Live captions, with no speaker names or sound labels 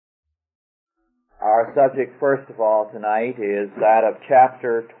Our subject, first of all, tonight is that of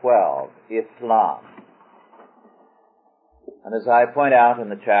chapter 12, Islam. And as I point out in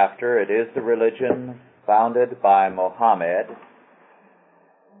the chapter, it is the religion founded by Muhammad.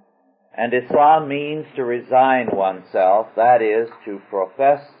 And Islam means to resign oneself, that is, to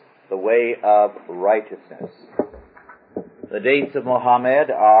profess the way of righteousness. The dates of Muhammad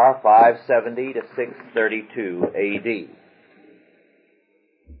are 570 to 632 A.D.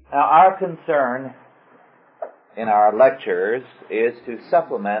 Now, our concern in our lectures is to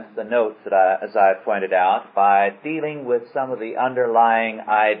supplement the notes as I pointed out, by dealing with some of the underlying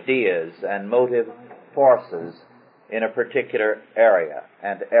ideas and motive forces in a particular area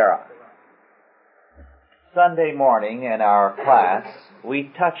and era. Sunday morning in our class,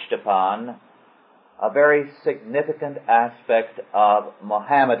 we touched upon a very significant aspect of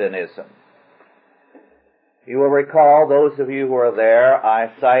Mohammedanism. You will recall, those of you who are there,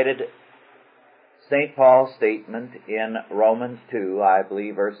 I cited St. Paul's statement in Romans 2, I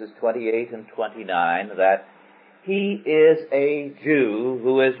believe verses 28 and 29, that he is a Jew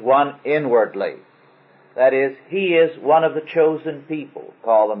who is one inwardly. That is, he is one of the chosen people,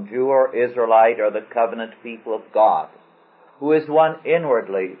 call them Jew or Israelite or the covenant people of God, who is one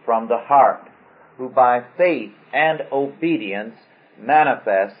inwardly from the heart, who by faith and obedience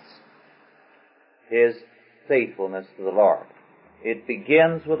manifests his faithfulness to the Lord. It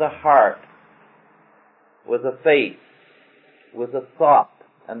begins with a heart, with a faith, with the thought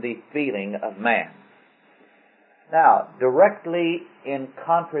and the feeling of man. Now, directly in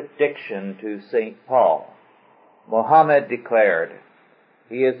contradiction to St. Paul, Muhammad declared,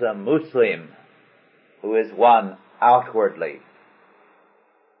 he is a Muslim who is one outwardly.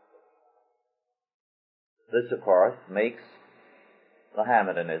 This, of course, makes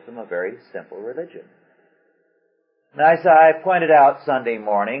Mohammedanism a very simple religion. Now, as I pointed out Sunday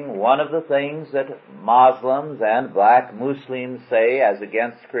morning, one of the things that Muslims and black Muslims say as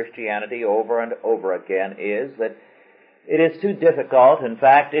against Christianity over and over again is that it is too difficult, in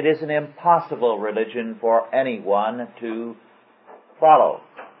fact, it is an impossible religion for anyone to follow,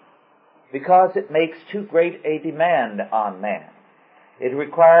 because it makes too great a demand on man. It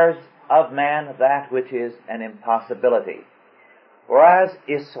requires of man that which is an impossibility. Whereas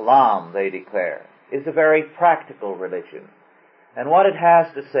Islam, they declare, is a very practical religion. And what it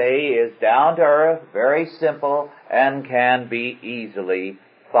has to say is down to earth, very simple, and can be easily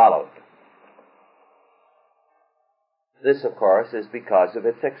followed. This, of course, is because of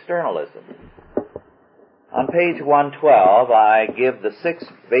its externalism. On page 112, I give the 6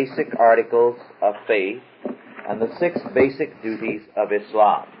 basic articles of faith and the 6 basic duties of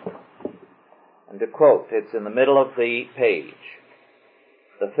Islam. And to quote, it's in the middle of the page.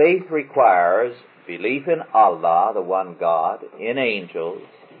 The faith requires belief in Allah, the one God, in angels,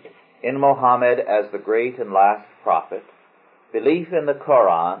 in Muhammad as the great and last prophet, belief in the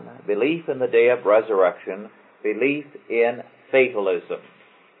Quran, belief in the day of resurrection, belief in fatalism.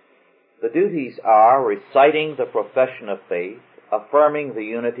 The duties are reciting the profession of faith, affirming the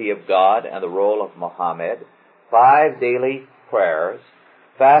unity of God and the role of Muhammad, 5 daily prayers,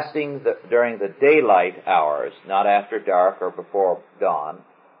 fasting during the daylight hours, not after dark or before dawn,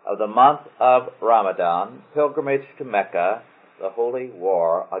 of the month of Ramadan, pilgrimage to Mecca, the holy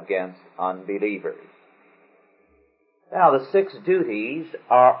war against unbelievers. Now, the 6 duties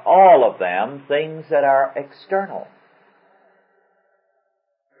are all of them things that are external.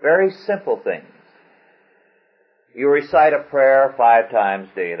 Very simple things. You recite a prayer 5 times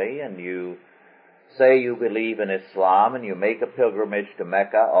daily, and you say you believe in Islam, and you make a pilgrimage to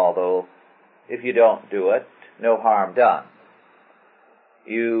Mecca, although if you don't do it, no harm done.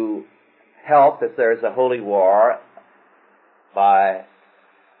 You help if there's a holy war by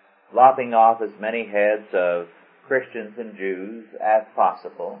lopping off as many heads of Christians and Jews as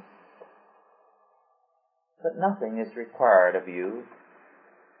possible. But nothing is required of you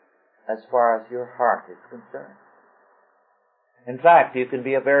as far as your heart is concerned. In fact, you can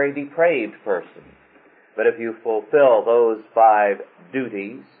be a very depraved person, but if you fulfill those 5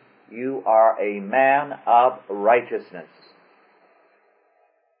 duties, you are a man of righteousness.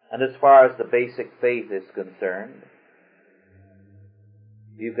 And as far as the basic faith is concerned,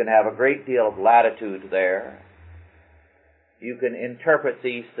 you can have a great deal of latitude there. You can interpret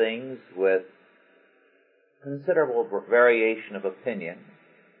these things with considerable variation of opinion,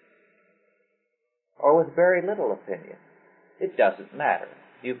 or with very little opinion. It doesn't matter.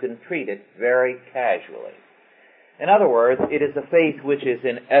 You can treat it very casually. In other words, it is a faith which is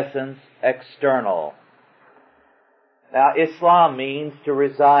in essence external. Now, Islam means to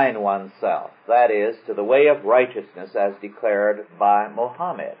resign oneself, that is, to the way of righteousness as declared by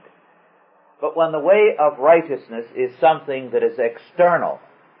Muhammad. But when the way of righteousness is something that is external,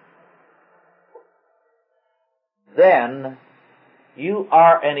 then you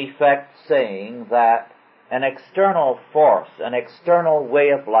are in effect saying that an external force, an external way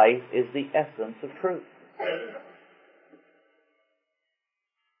of life is the essence of truth.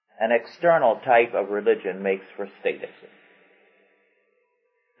 An external type of religion makes for statism.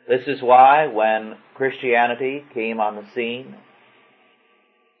 This is why when Christianity came on the scene,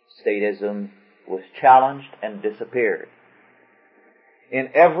 statism was challenged and disappeared. In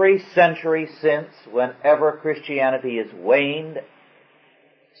every century since, whenever Christianity has waned,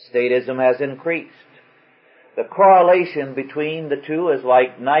 statism has increased. The correlation between the two is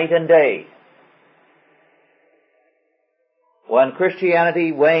like night and day. When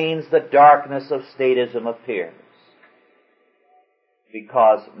Christianity wanes, the darkness of statism appears.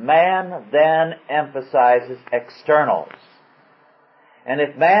 Because man then emphasizes externals. And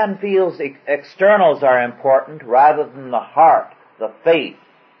if man feels externals are important rather than the heart, the faith,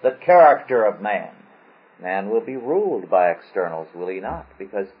 the character of man, man will be ruled by externals, will he not?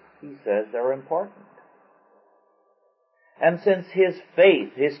 Because he says they're important. And since his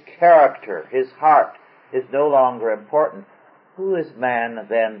faith, his character, his heart is no longer important, who is man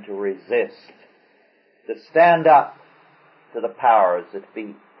then to resist, to stand up to the powers that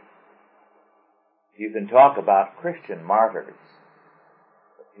be? You can talk about Christian martyrs.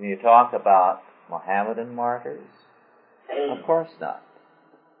 Can you talk about Mohammedan martyrs? Of course not.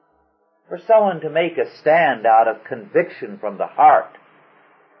 For someone to make a stand out of conviction from the heart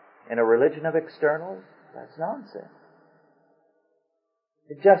in a religion of externals, that's nonsense.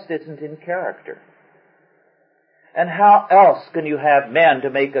 It just isn't in character. And how else can you have men to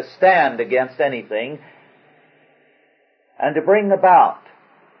make a stand against anything and to bring about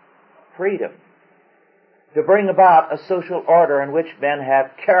freedom, to bring about a social order in which men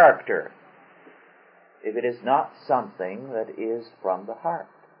have character, if it is not something that is from the heart?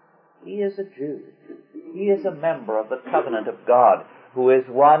 He is a Jew. He is a member of the covenant of God, who is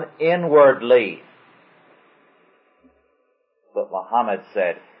one inwardly. But Muhammad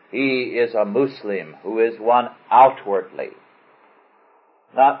said, he is a Muslim who is one outwardly.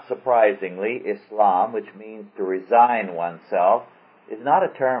 Not surprisingly, Islam, which means to resign oneself, is not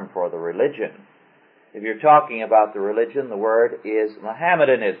a term for the religion. If you're talking about the religion, the word is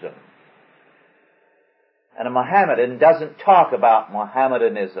Mohammedanism. And a Mohammedan doesn't talk about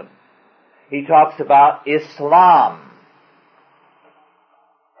Mohammedanism. He talks about Islam.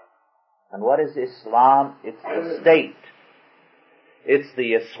 And what is Islam? It's the state. It's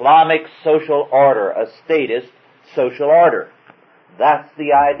the Islamic social order, a statist social order. That's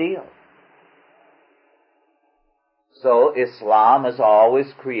the ideal. So Islam has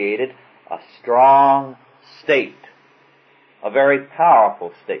always created a strong state, a very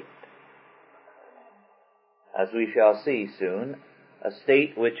powerful state. As we shall see soon, a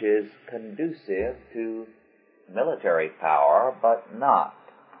state which is conducive to military power, but not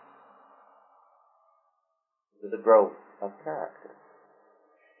to the growth of character.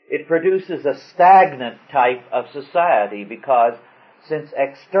 It produces a stagnant type of society because since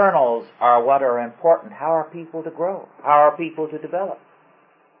externals are what are important, how are people to grow? How are people to develop?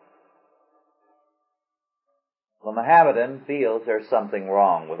 The Mohammedan feels there's something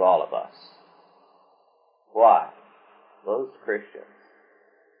wrong with all of us. Why? Those Christians,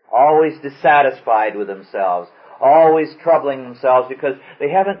 always dissatisfied with themselves, always troubling themselves because they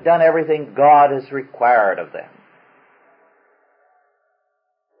haven't done everything God has required of them.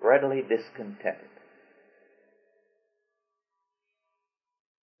 Readily discontented.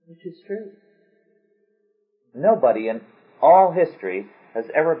 Which is true. Nobody in all history has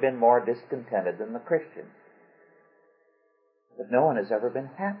ever been more discontented than the Christian. But no one has ever been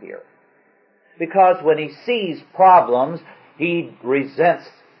happier. Because when he sees problems, he resents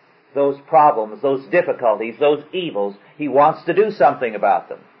those problems, those difficulties, those evils. He wants to do something about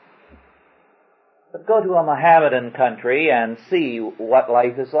them. But go to a Mohammedan country and see what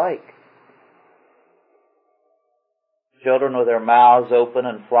life is like. Children with their mouths open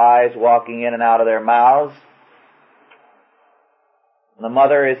and flies walking in and out of their mouths. The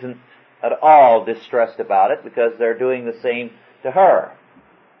mother isn't at all distressed about it because they're doing the same to her.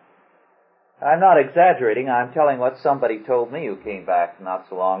 I'm not exaggerating. I'm telling what somebody told me who came back not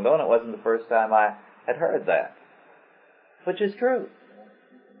so long ago, and it wasn't the first time I had heard that. Which is true.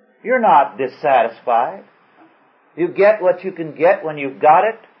 You're not dissatisfied. You get what you can get when you've got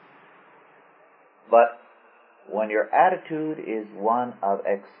it. But when your attitude is one of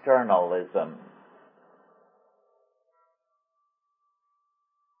externalism,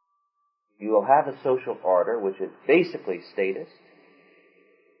 you will have a social order which is basically statist,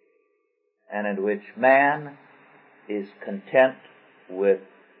 and in which man is content with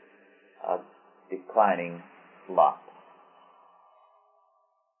a declining lot.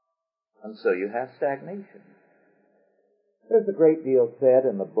 And so you have stagnation. There's a great deal said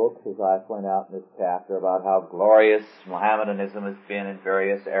in the books, as I point out in this chapter, about how glorious Mohammedanism has been in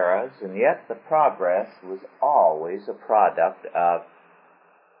various eras, and yet the progress was always a product of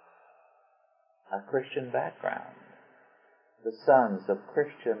a Christian background. The sons of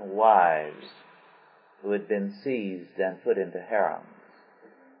Christian wives who had been seized and put into harems.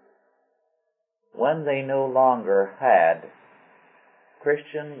 When they no longer had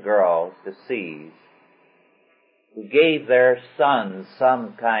Christian girls to seize, who gave their sons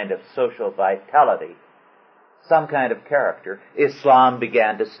some kind of social vitality, some kind of character, Islam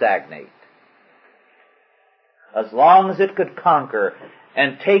began to stagnate. As long as it could conquer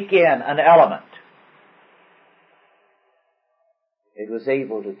and take in an element, it was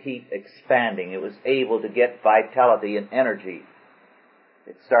able to keep expanding. It was able to get vitality and energy.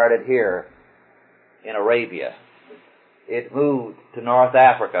 It started here in Arabia. It moved to North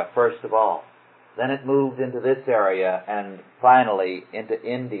Africa, first of all. Then it moved into this area, and finally into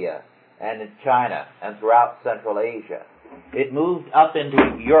India, and in China, and throughout Central Asia. It moved up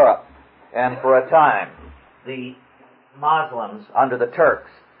into Europe, and for a time, the Muslims under the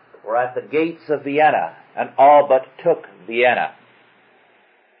Turks were at the gates of Vienna, and all but took Vienna.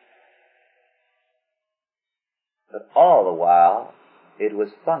 But all the while, it was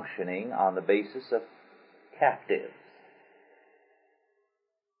functioning on the basis of captives.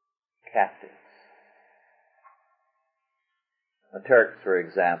 Captives. The Turks, for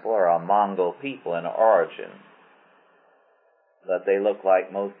example, are a Mongol people in origin, but they look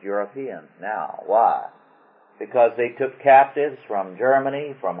like most Europeans now. Why? Because they took captives from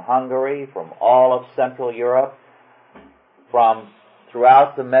Germany, from Hungary, from all of Central Europe, from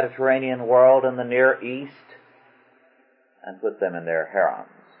throughout the Mediterranean world and the Near East, and put them in their harems.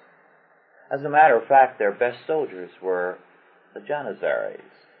 As a matter of fact, their best soldiers were the Janissaries.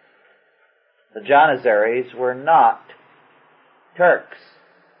 The Janissaries were not Turks.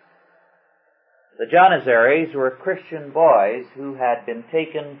 The Janissaries were Christian boys who had been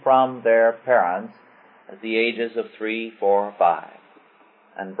taken from their parents at the ages of 3, 4, 5,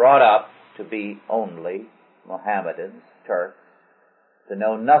 and brought up to be only Mohammedans, Turks, to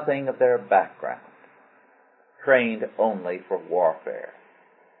know nothing of their background, trained only for warfare.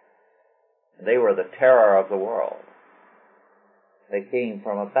 They were the terror of the world. They came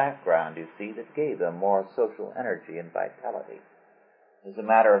from a background, you see, that gave them more social energy and vitality. As a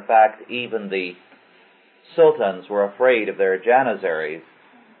matter of fact, even the sultans were afraid of their Janissaries.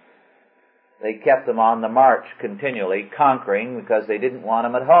 They kept them on the march continually, conquering, because they didn't want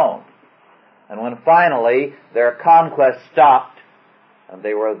them at home. And when finally their conquest stopped, and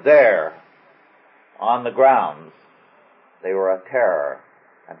they were there on the grounds, they were a terror,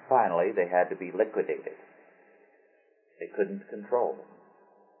 and finally they had to be liquidated. They couldn't control them.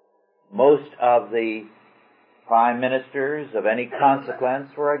 Most of the prime ministers of any consequence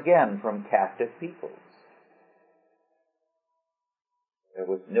were again from captive peoples. There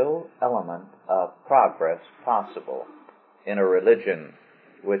was no element of progress possible in a religion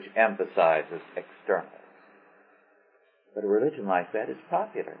which emphasizes externals. But a religion like that is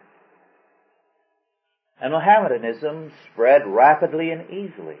popular. And Mohammedanism spread rapidly and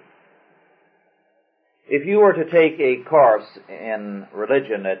easily. If you were to take a course in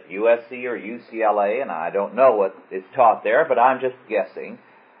religion at USC or UCLA, and I don't know what is taught there, but I'm just guessing,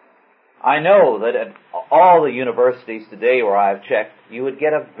 I know that at all the universities today where I've checked, you would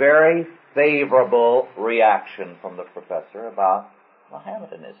get a very favorable reaction from the professor about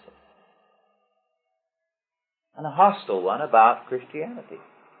Mohammedanism, and a hostile one about Christianity.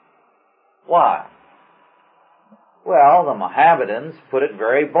 Why? Well, the Mohammedans put it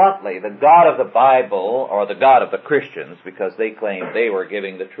very bluntly. The God of the Bible, or the God of the Christians, because they claimed they were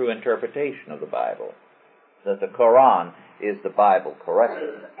giving the true interpretation of the Bible, that the Quran is the Bible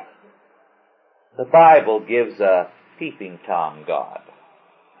correctly. The Bible gives a peeping Tom God.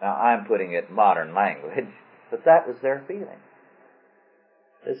 Now, I'm putting it in modern language, but that was their feeling.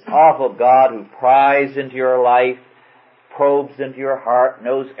 This awful God who pries into your life, probes into your heart,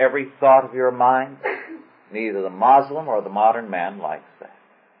 knows every thought of your mind. Neither the Muslim or the modern man likes that.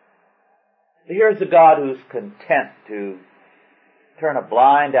 Here's a God who's content to turn a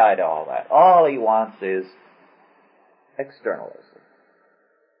blind eye to all that. All he wants is externalism.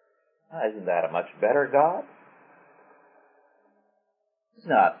 Now, isn't that a much better God? He's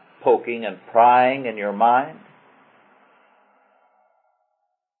not poking and prying in your mind.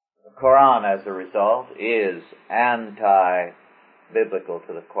 The Quran, as a result, is anti-religious anti-biblical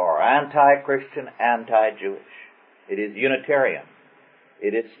to the core, anti-Christian, anti-Jewish. It is Unitarian.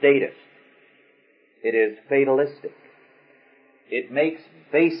 It is statist. It is fatalistic. It makes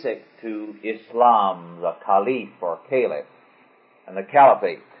basic to Islam the caliph or caliph and the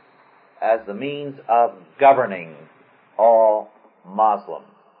caliphate as the means of governing all Muslims.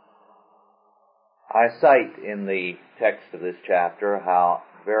 I cite in the text of this chapter how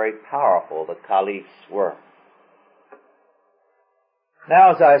very powerful the caliphs were.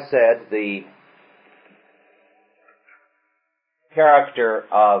 Now, as I said, the character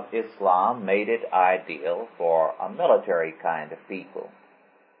of Islam made it ideal for a military kind of people.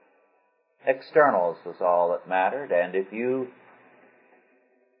 Externals was all that mattered, and if you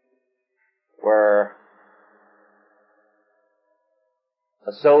were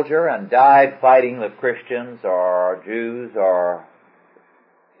a soldier and died fighting the Christians or Jews or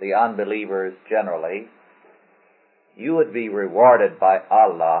the unbelievers generally, you would be rewarded by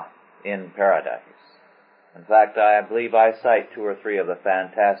Allah in paradise. In fact, I believe I cite 2 or 3 of the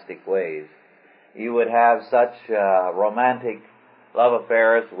fantastic ways. You would have such romantic love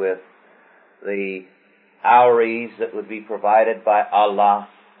affairs with the houris that would be provided by Allah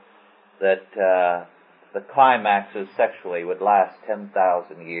that the climaxes sexually would last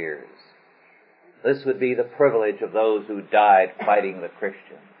 10,000 years. This would be the privilege of those who died fighting the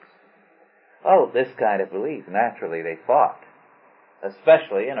Christians. Oh, this kind of belief, naturally they fought,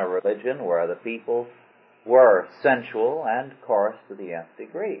 especially in a religion where the people were sensual and coarse to the nth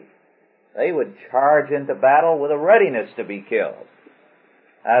degree. They would charge into battle with a readiness to be killed.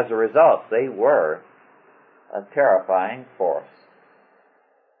 As a result, they were a terrifying force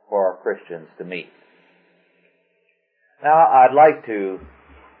for Christians to meet. Now, I'd like to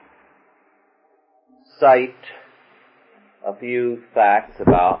cite a few facts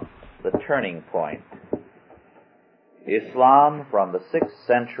about the turning point. Islam, from the 6th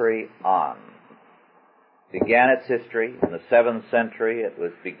century on, began its history. In the 7th century, it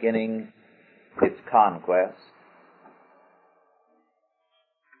was beginning its conquest.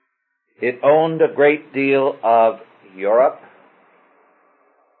 It owned a great deal of Europe.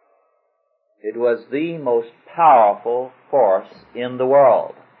 It was the most powerful force in the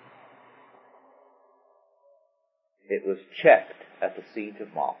world. It was checked at the siege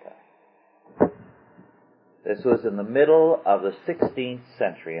of Malta. This was in the middle of the 16th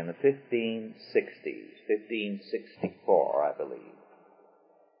century, in the 1560s, 1564, I believe.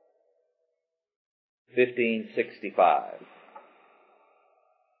 1565.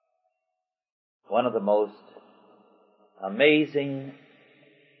 One of the most amazing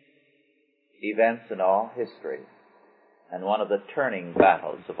events in all history, and one of the turning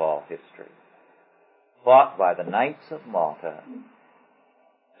battles of all history, fought by the Knights of Malta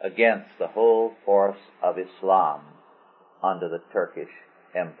against the whole force of Islam under the Turkish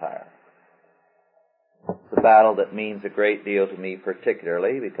Empire. It's a battle that means a great deal to me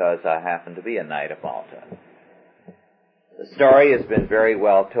particularly because I happen to be a Knight of Malta. The story has been very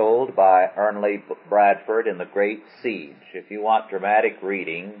well told by Ernle Bradford in The Great Siege. If you want dramatic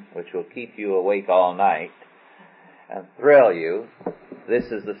reading, which will keep you awake all night and thrill you, this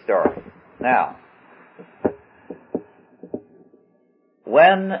is the story. Now,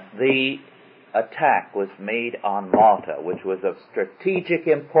 when the attack was made on Malta, which was of strategic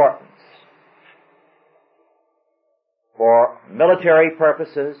importance for military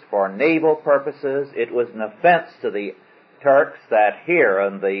purposes, for naval purposes, it was an offense to the Turks that here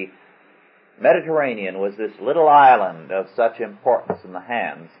in the Mediterranean was this little island of such importance in the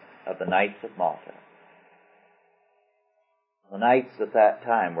hands of the Knights of Malta. The Knights at that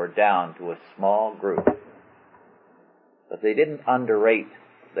time were down to a small group, but they didn't underrate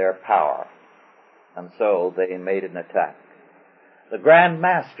their power, and so they made an attack. The Grand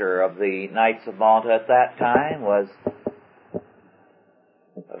Master of the Knights of Malta at that time was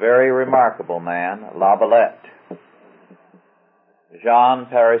a very remarkable man, La Valette. Jean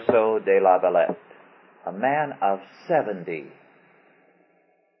Parisot de la Valette, a man of 70,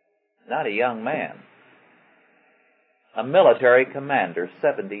 not a young man, a military commander,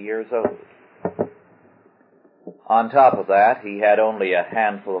 70 years old. On top of that, he had only a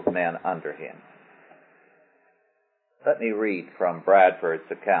handful of men under him. Let me read from Bradford's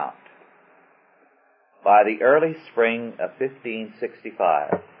account. By the early spring of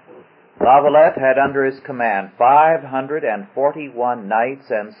 1565, La Valette had under his command 541 knights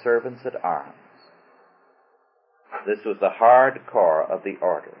and servants at arms. This was the hard core of the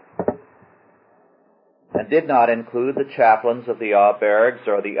order, and did not include the chaplains of the auberges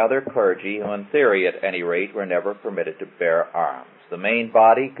or the other clergy who, in theory at any rate, were never permitted to bear arms. The main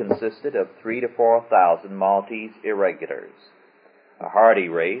body consisted of 3,000 to 4,000 Maltese irregulars, a hardy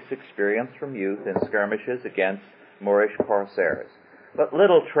race experienced from youth in skirmishes against Moorish corsairs, but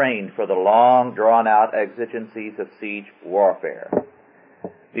little trained for the long, drawn-out exigencies of siege warfare.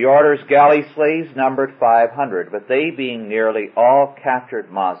 The order's galley slaves numbered 500, but they, being nearly all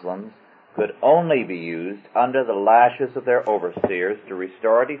captured Muslims, could only be used under the lashes of their overseers to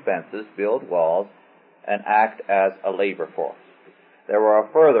restore defenses, build walls, and act as a labor force. There were a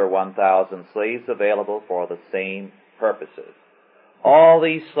further 1,000 slaves available for the same purposes. All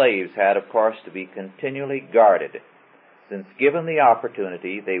these slaves had, of course, to be continually guarded, since given the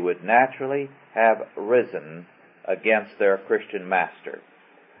opportunity, they would naturally have risen against their Christian master.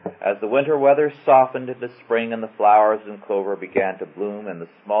 As the winter weather softened into spring and the flowers and clover began to bloom in the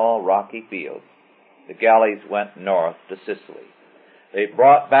small rocky fields, the galleys went north to Sicily. They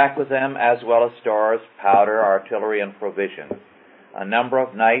brought back with them, as well as stores, powder, artillery, and provisions, a number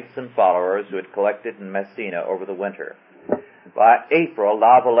of knights and followers who had collected in Messina over the winter. By April,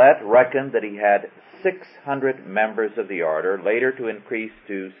 La Valette reckoned that he had 600 members of the order, later to increase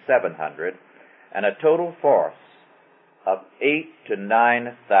to 700, and a total force of 8,000 to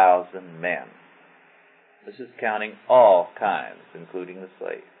 9,000 men. This is counting all kinds, including the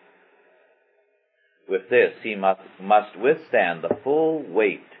slaves. With this, he must withstand the full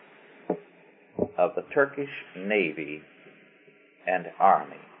weight of the Turkish navy and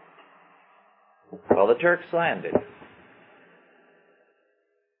army. Well, the Turks landed.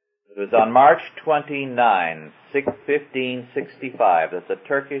 It was on March 29, 1565, that the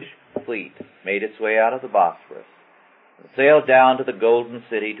Turkish fleet made its way out of the Bosphorus and sailed down to the Golden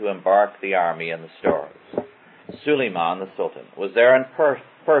City to embark the army and the stores. Suleiman, the Sultan, was there in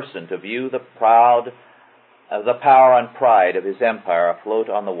person to view the power and pride of his empire afloat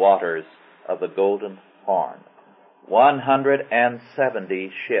on the waters of the Golden Horn.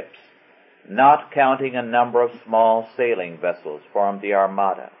 170 ships, not counting a number of small sailing vessels, formed the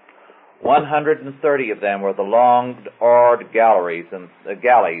Armada. 130 of them were the long-oared galleys, and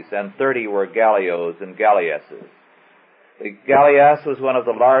 30 were galleos and galleasses. The galleass was one of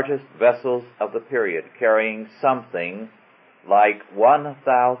the largest vessels of the period, carrying something like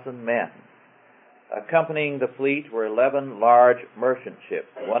 1,000 men. Accompanying the fleet were 11 large merchant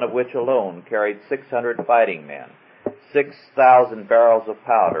ships, one of which alone carried 600 fighting men, 6,000 barrels of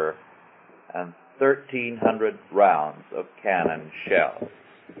powder, and 1,300 rounds of cannon shells.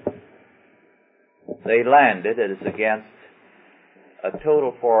 They landed as against a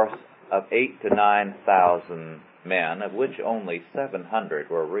total force of 8,000 to 9,000 men, of which only 700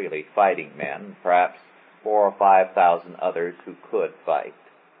 were really fighting men, perhaps 4,000 or 5,000 others who could fight.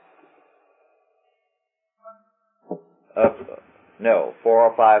 4,000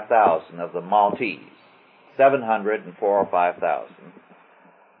 or 5,000 of the Maltese, 700 and 4,000 or 5,000,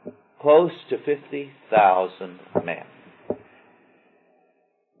 close to 50,000 men.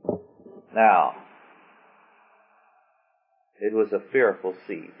 Now, it was a fearful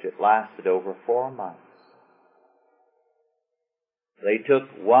siege. It lasted over 4 months. They took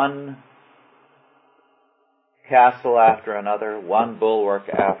one castle after another, one bulwark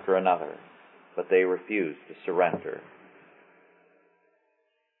after another, but they refused to surrender.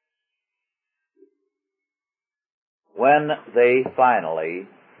 When they finally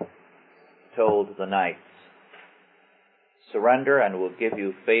told the knights, "Surrender and we'll give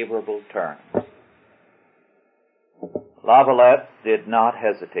you favorable terms," La Valette did not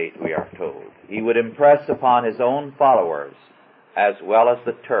hesitate, we are told. He would impress upon his own followers, as well as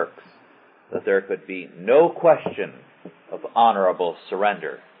the Turks, that there could be no question of honorable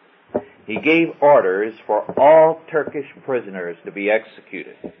surrender. He gave orders for all Turkish prisoners to be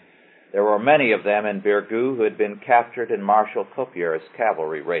executed. There were many of them in Birgu who had been captured in Marshal Copier's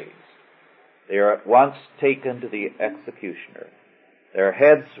cavalry raids. They were at once taken to the executioner. Their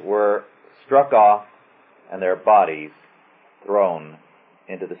heads were struck off and their bodies thrown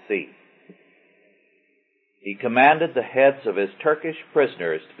into the sea. He commanded the heads of his Turkish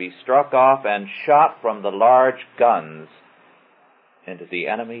prisoners to be struck off and shot from the large guns into the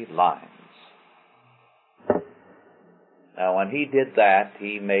enemy lines. Now, when he did that,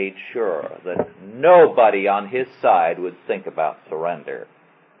 he made sure that nobody on his side would think about surrender.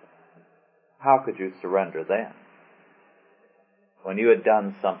 How could you surrender then, when you had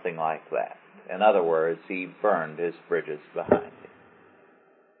done something like that? In other words, he burned his bridges behind him.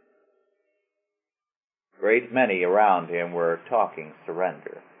 A great many around him were talking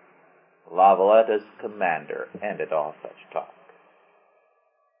surrender. La Valette, as commander, ended all such talk.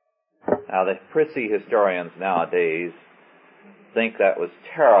 Now, the prissy historians nowadays think that was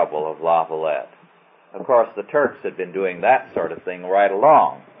terrible of La Valette. Of course, the Turks had been doing that sort of thing right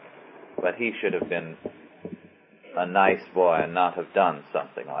along, but he should have been a nice boy and not have done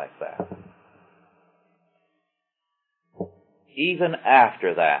something like that. Even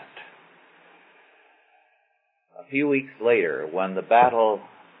after that, a few weeks later, when the battle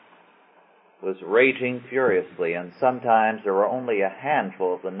was raging furiously, and sometimes there were only a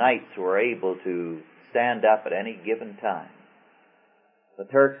handful of the knights who were able to stand up at any given time, the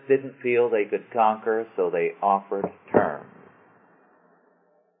Turks didn't feel they could conquer, so they offered terms.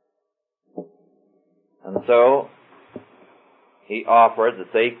 And so he offered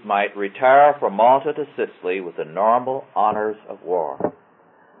that they might retire from Malta to Sicily with the normal honors of war.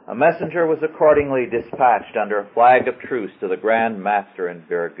 A messenger was accordingly dispatched under a flag of truce to the Grand Master in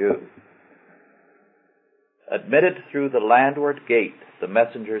Birgu. Admitted through the landward gate, the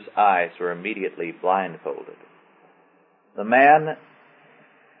messenger's eyes were immediately blindfolded. The man,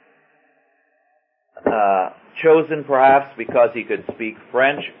 chosen perhaps because he could speak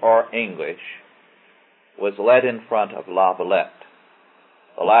French or English, was led in front of La Valette.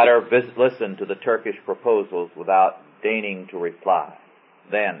 The latter listened to the Turkish proposals without deigning to reply.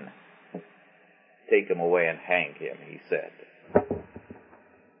 Then, take him away and hang him, he said.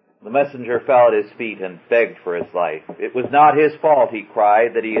 The messenger fell at his feet and begged for his life. It was not his fault, he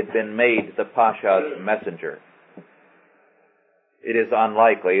cried, that he had been made the Pasha's messenger. It is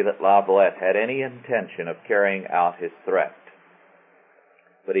unlikely that La Valette had any intention of carrying out his threat.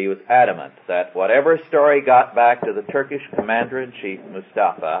 But he was adamant that whatever story got back to the Turkish commander-in-chief,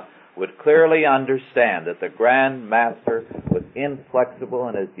 Mustafa, would clearly understand that the Grand Master was inflexible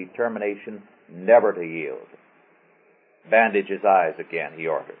in his determination never to yield. Bandage his eyes again, he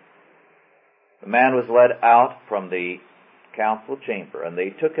ordered. The man was led out from the council chamber, and they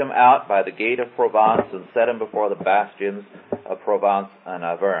took him out by the gate of Provence and set him before the bastions of Provence and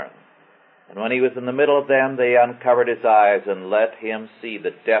Auvergne. And when he was in the middle of them, they uncovered his eyes and let him see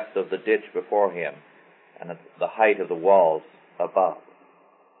the depth of the ditch before him and the height of the walls above.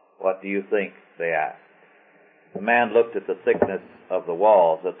 What do you think? They asked. The man looked at the thickness of the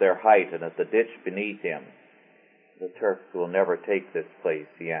walls, at their height, and at the ditch beneath him. The Turks will never take this place,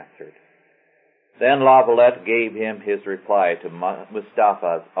 he answered. Then La Valette gave him his reply to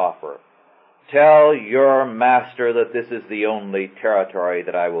Mustafa's offer. Tell your master that this is the only territory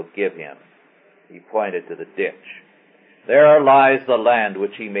that I will give him. He pointed to the ditch. There lies the land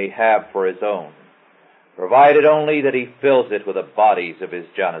which he may have for his own, provided only that he fills it with the bodies of his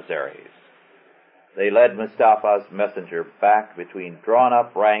Janissaries. They led Mustafa's messenger back between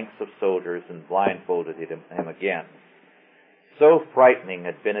drawn-up ranks of soldiers and blindfolded him again. So frightening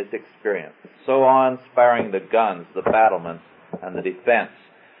had been his experience, so awe-inspiring the guns, the battlements, and the defense,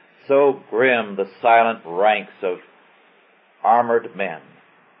 so grim the silent ranks of armored men,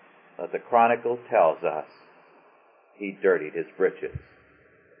 that the chronicle tells us he dirtied his breeches.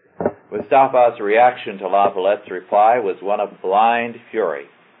 Mustafa's reaction to La Valette's reply was one of blind fury.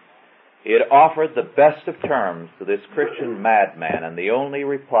 He had offered the best of terms to this Christian madman, and the only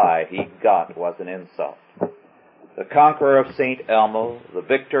reply he got was an insult. The conqueror of St. Elmo, the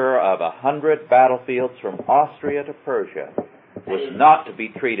victor of 100 battlefields from Austria to Persia, was not to be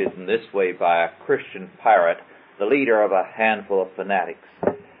treated in this way by a Christian pirate, the leader of a handful of fanatics.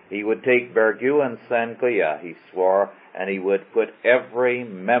 He would take Birgu and Sanglia, he swore, and he would put every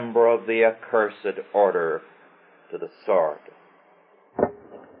member of the accursed order to the sword.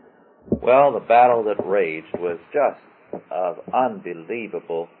 Well, the battle that raged was just of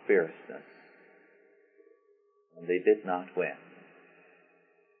unbelievable fierceness, and they did not win.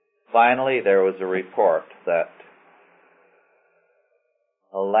 Finally, there was a report that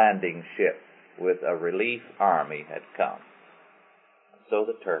a landing ship with a relief army had come. So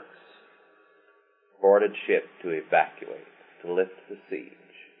the Turks boarded ship to evacuate, to lift the siege.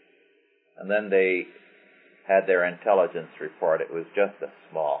 And then they had their intelligence report. It was just a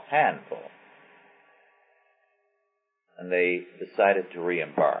small handful. And they decided to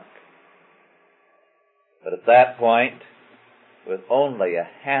re-embark. But at that point, with only a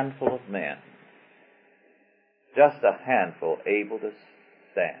handful of men, just a handful able to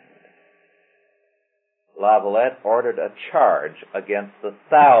stand, La Valette ordered a charge against the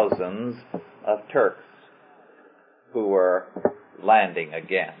thousands of Turks who were landing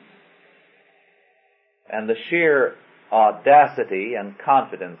again. And the sheer audacity and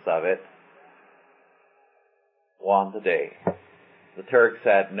confidence of it won the day. The Turks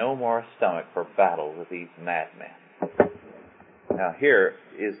had no more stomach for battle with these madmen. Now here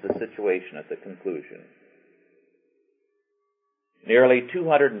is the situation at the conclusion. Nearly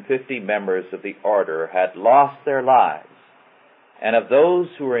 250 members of the order had lost their lives, and of those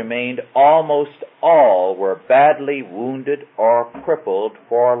who remained, almost all were badly wounded or crippled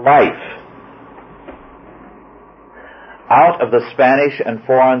for life. Out of the Spanish and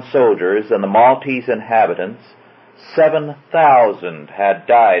foreign soldiers and the Maltese inhabitants, 7,000 had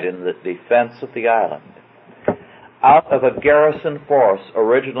died in the defense of the island. Out of a garrison force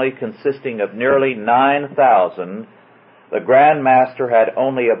originally consisting of nearly 9,000, the Grand Master had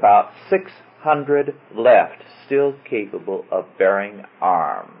only about 600 left, still capable of bearing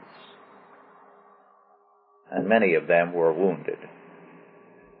arms. And many of them were wounded.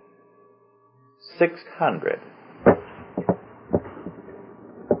 600.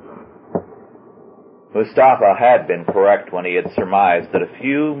 Mustafa had been correct when he had surmised that a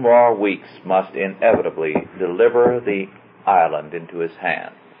few more weeks must inevitably deliver the island into his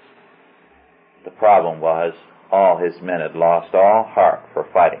hands. The problem was, all his men had lost all heart for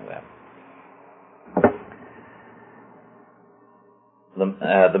fighting them.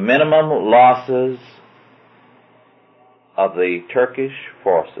 The minimum losses of the Turkish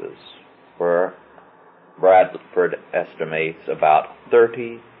forces were, Bradford estimates, about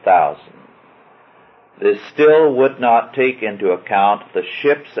 30,000. This still would not take into account the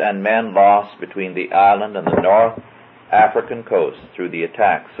ships and men lost between the island and the North African coast through the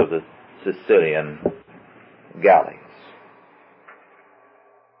attacks of the Sicilian galleys.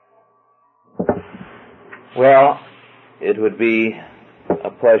 Well, it would be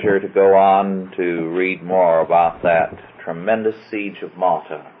a pleasure to go on to read more about that tremendous siege of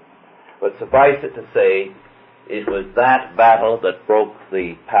Malta. But suffice it to say, it was that battle that broke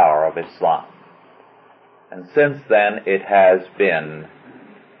the power of Islam. And since then, it has been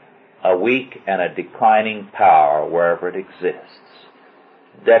a weak and a declining power wherever it exists,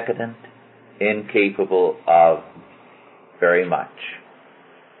 decadent, incapable of very much.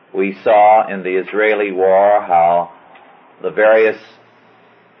 We saw in the Israeli war how the various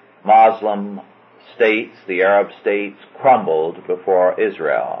Muslim states, the Arab states, crumbled before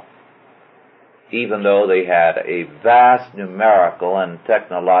Israel, even though they had a vast numerical and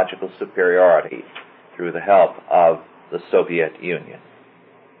technological superiority through the help of the Soviet Union.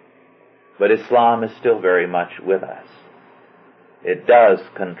 But Islam is still very much with us. It does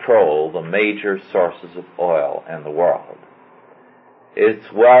control the major sources of oil in the world. Its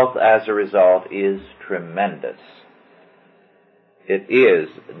wealth as a result is tremendous. It is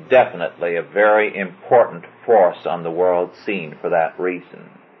definitely a very important force on the world scene for that reason.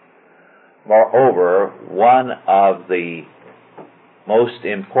 Moreover, one of the most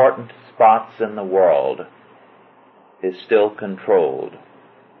important spots in the world is still controlled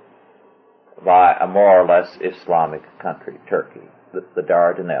by a more or less Islamic country, Turkey, the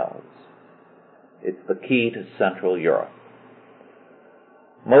Dardanelles. It's the key to Central Europe.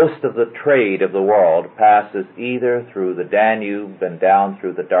 Most of the trade of the world passes either through the Danube and down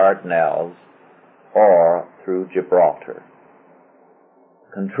through the Dardanelles or through Gibraltar.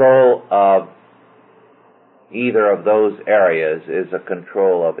 Control of either of those areas is a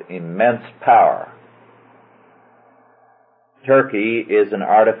control of immense power. Turkey is an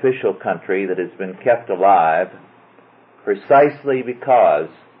artificial country that has been kept alive precisely because,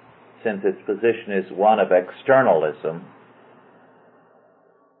 since its position is one of externalism,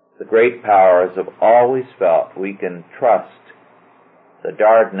 the great powers have always felt we can trust the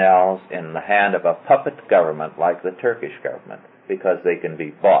Dardanelles in the hand of a puppet government like the Turkish government, because they can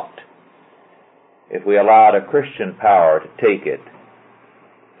be bought. If we allowed a Christian power to take it,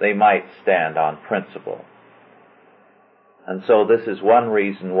 they might stand on principle. And so this is one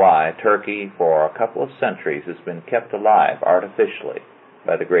reason why Turkey, for a couple of centuries, has been kept alive artificially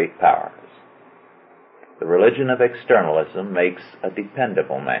by the great powers. The religion of externalism makes a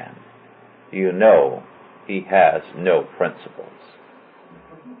dependable man. You know he has no principles.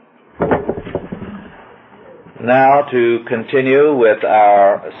 Now to continue with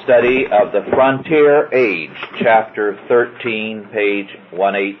our study of the Frontier Age, chapter 13, page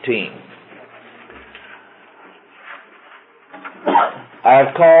 118. I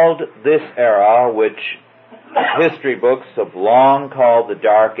have called this era, which history books have long called the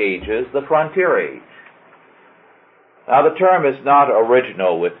Dark Ages, the Frontier Age. Now the term is not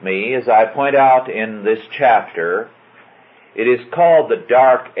original with me. As I point out in this chapter, it is called the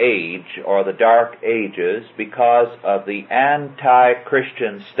Dark Age or the Dark Ages because of the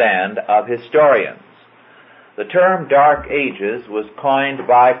anti-Christian stand of historians. The term Dark Ages was coined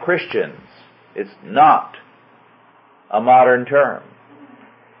by Christians. It's not a modern term.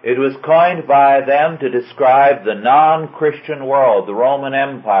 It was coined by them to describe the non-Christian world, the Roman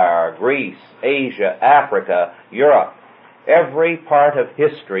Empire, Greece, Asia, Africa, Europe, every part of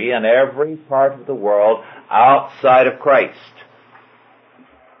history and every part of the world outside of Christ.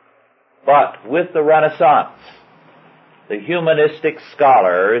 But with the Renaissance, the humanistic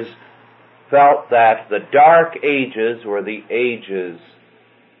scholars felt that the Dark Ages were the ages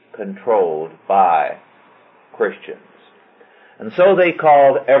controlled by Christians. And so they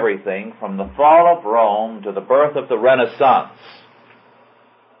called everything from the fall of Rome to the birth of the Renaissance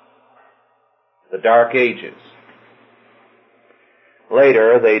the Dark Ages.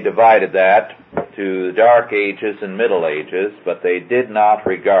 Later they divided that to the Dark Ages and Middle Ages, but they did not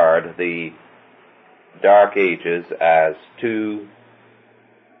regard the Dark Ages as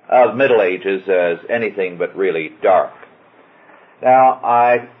Middle Ages as anything but really dark. Now,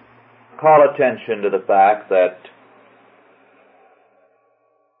 I call attention to the fact that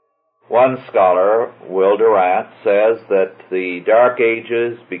one scholar, Will Durant, says that the Dark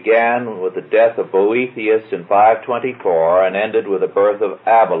Ages began with the death of Boethius in 524 and ended with the birth of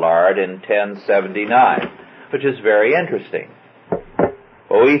Abelard in 1079, which is very interesting.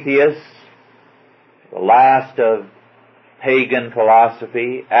 Boethius, the last of pagan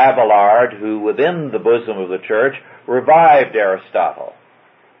philosophy, Abelard, who within the bosom of the church revived Aristotle.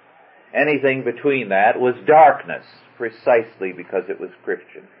 Anything between that was darkness, precisely because it was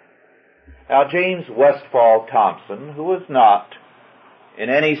Christian. Now, James Westfall Thompson, who was not in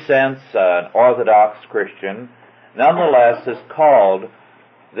any sense an Orthodox Christian, nonetheless has called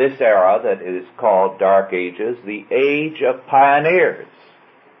this era that is called Dark Ages the Age of Pioneers,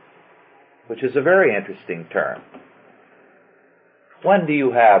 which is a very interesting term. When do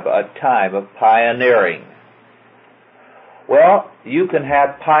you have a time of pioneering? Well, you can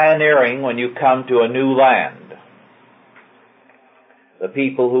have pioneering when you come to a new land. The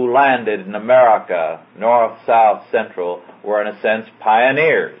people who landed in America, north, south, central, were in a sense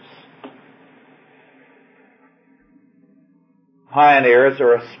pioneers. Pioneers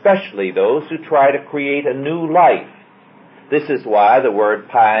are especially those who try to create a new life. This is why the word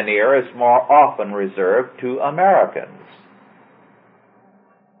pioneer is more often reserved to Americans,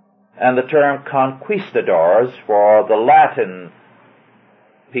 and the term conquistadors for the Latin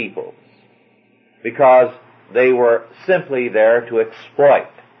peoples, because they were simply there to exploit.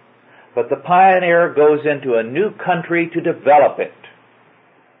 But the pioneer goes into a new country to develop it.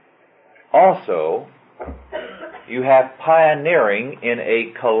 Also, you have pioneering in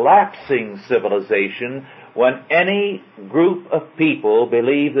a collapsing civilization when any group of people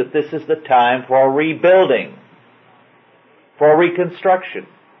believe that this is the time for rebuilding, for reconstruction.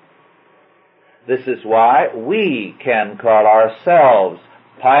 This is why we can call ourselves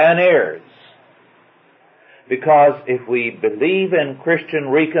pioneers. Because if we believe in Christian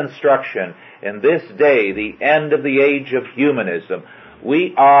reconstruction in this day, the end of the age of humanism,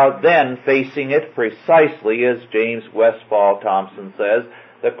 we are then facing it precisely as James Westfall Thompson says,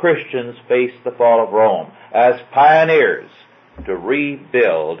 the Christians faced the fall of Rome as pioneers to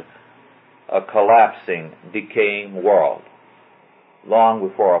rebuild a collapsing, decaying world. Long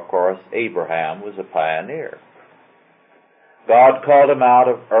before, of course, Abraham was a pioneer. God called him out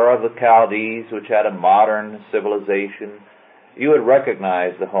of Ur of the Chaldees, which had a modern civilization. You would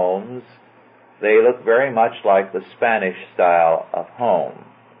recognize the homes. They look very much like the Spanish style of home.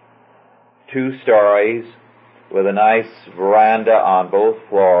 2 stories with a nice veranda on both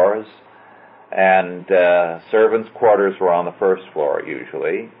floors, and servants' quarters were on the first floor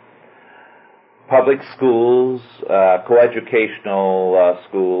usually. Public schools, coeducational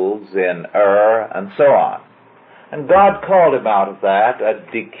schools in Ur, and so on. And God called him out of that, a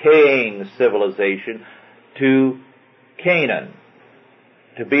decaying civilization, to Canaan,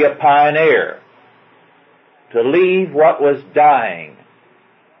 to be a pioneer, to leave what was dying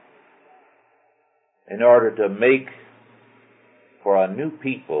in order to make for a new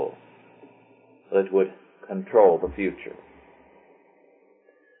people that would control the future.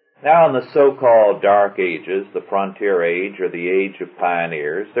 Now, in the so-called Dark Ages, the Frontier Age or the Age of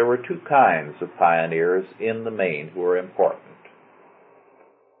Pioneers, there were 2 kinds of pioneers in the main who were important.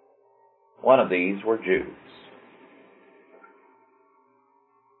 One of these were Jews.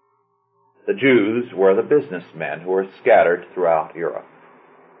 The Jews were the businessmen who were scattered throughout Europe.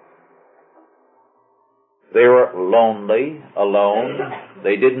 They were lonely, alone.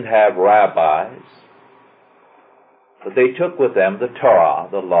 They didn't have rabbis. But they took with them the Torah,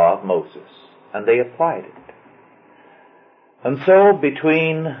 the law of Moses, and they applied it. And so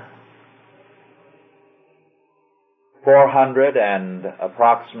between 400 and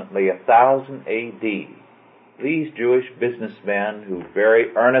approximately 1000 A.D., these Jewish businessmen who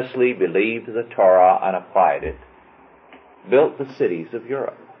very earnestly believed the Torah and applied it built the cities of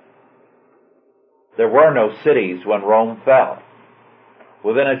Europe. There were no cities when Rome fell.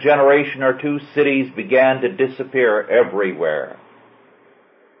 Within a generation or 2, cities began to disappear everywhere.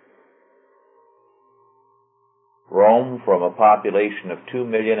 Rome, from a population of 2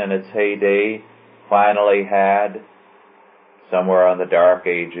 million in its heyday, finally had, somewhere in the Dark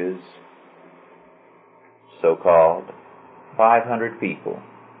Ages, so-called, 500 people.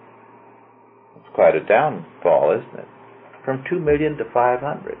 It's quite a downfall, isn't it? From 2 million to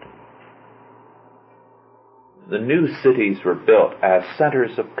 500. The new cities were built as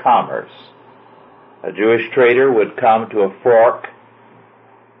centers of commerce. A Jewish trader would come to a fork,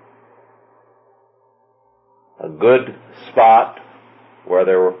 a good spot where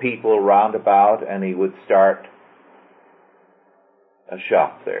there were people round about, and he would start a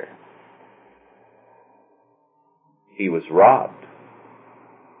shop there. He was robbed.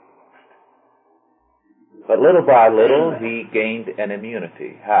 But little by little, he gained an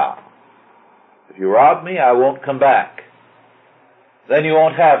immunity. How? If you rob me, I won't come back. Then you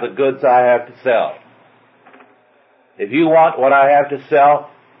won't have the goods I have to sell. If you want what I have to sell,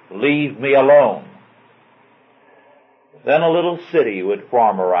 leave me alone. Then a little city would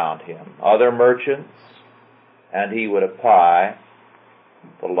form around him, other merchants, and he would apply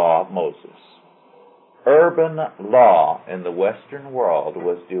the law of Moses. Urban law in the Western world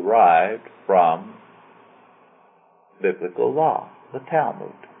was derived from biblical law, the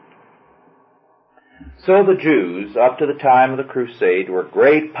Talmud. So the Jews, up to the time of the Crusade, were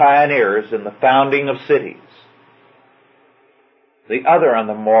great pioneers in the founding of cities. The other and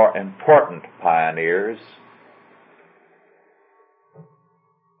the more important pioneers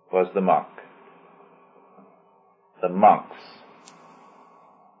was the monk. The monks.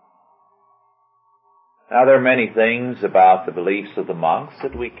 Now, there are many things about the beliefs of the monks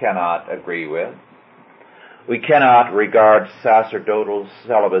that we cannot agree with. We cannot regard sacerdotal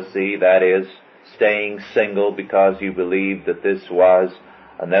celibacy, that is, staying single because you believe that this was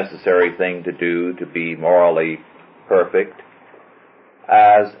a necessary thing to do to be morally perfect,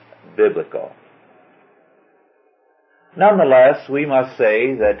 as biblical. Nonetheless, we must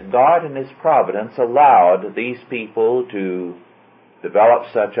say that God in His providence allowed these people to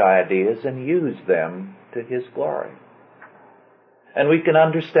develop such ideas and use them to His glory. And we can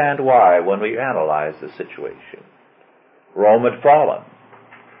understand why when we analyze the situation. Rome had fallen.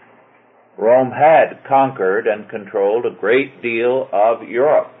 Rome had conquered and controlled a great deal of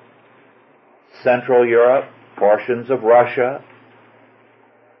Europe. Central Europe, portions of Russia,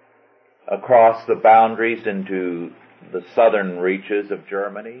 across the boundaries into the southern reaches of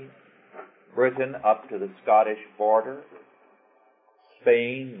Germany, Britain up to the Scottish border,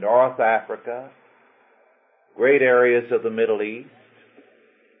 Spain, North Africa, great areas of the Middle East.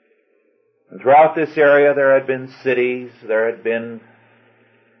 And throughout this area there had been cities, there had been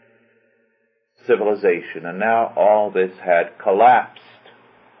civilization, and now all this had collapsed.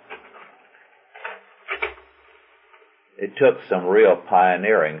 It took some real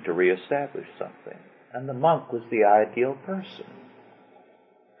pioneering to reestablish something, and the monk was the ideal person.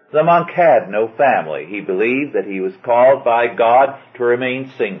 The monk had no family. He believed that he was called by God to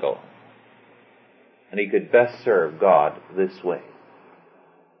remain single, and he could best serve God this way.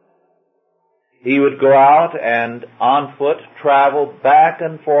 He would go out and on foot travel back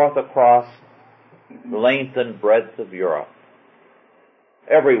and forth across the length and breadth of Europe,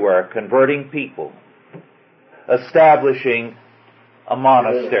 everywhere converting people, establishing a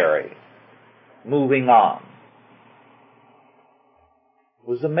monastery, moving on. It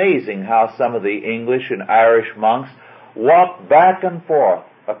was amazing how some of the English and Irish monks walked back and forth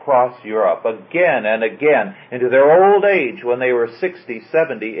across Europe again and again into their old age when they were 60,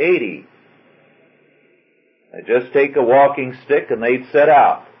 70, 80. They'd just take a walking stick and they'd set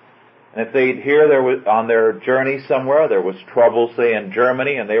out. And if they'd hear there was, on their journey somewhere, there was trouble, say, in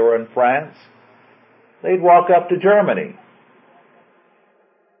Germany and they were in France, they'd walk up to Germany.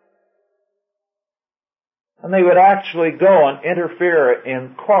 And they would actually go and interfere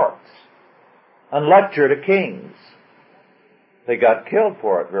in courts and lecture to kings. They got killed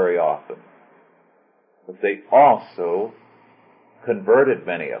for it very often. But they also converted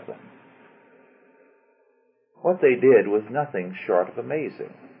many of them. What they did was nothing short of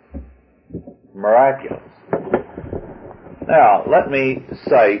amazing. Miraculous. Now, let me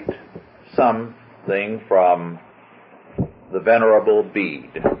cite something from the Venerable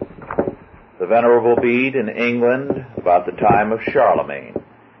Bede. The Venerable Bede in England about the time of Charlemagne.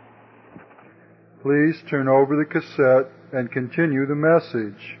 Please turn over the cassette and continue the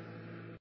message.